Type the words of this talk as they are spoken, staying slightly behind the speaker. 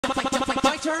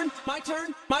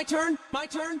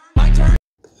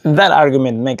That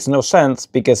argument makes no sense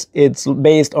because it's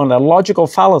based on a logical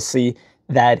fallacy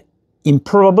that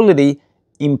improbability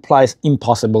implies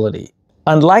impossibility.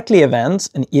 Unlikely events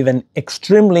and even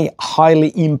extremely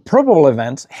highly improbable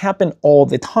events happen all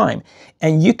the time,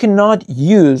 and you cannot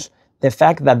use the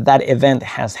fact that that event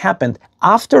has happened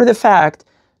after the fact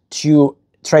to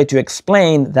try to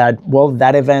explain that, well,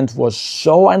 that event was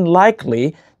so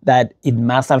unlikely that it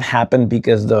must have happened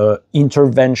because the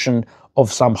intervention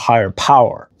of some higher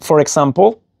power. For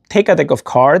example, take a deck of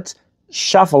cards,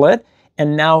 shuffle it,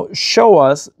 and now show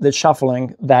us the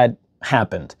shuffling that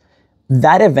happened.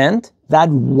 That event, that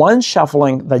one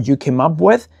shuffling that you came up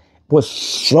with, was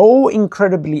so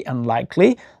incredibly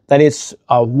unlikely that it's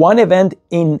one event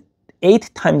in 8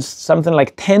 times something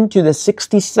like 10 to the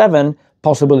 67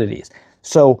 possibilities.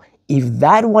 So if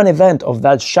that one event of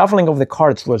that shuffling of the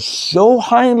cards was so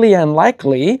highly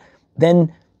unlikely,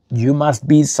 then you must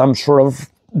be some sort of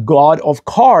god of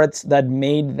cards that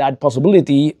made that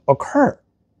possibility occur,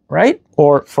 right?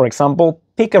 Or, for example,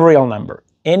 pick a real number,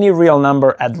 any real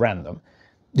number at random.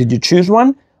 Did you choose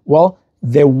one? Well,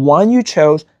 the one you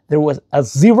chose, there was a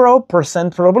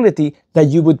 0% probability that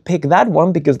you would pick that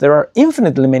one because there are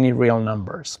infinitely many real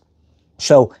numbers.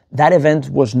 So that event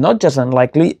was not just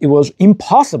unlikely, it was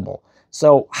impossible.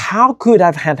 So how could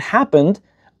that have happened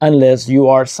unless you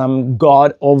are some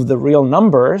god of the real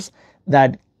numbers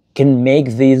that can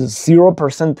make this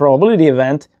 0% probability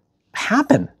event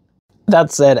happen?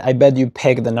 That said, I bet you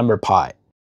picked the number pi.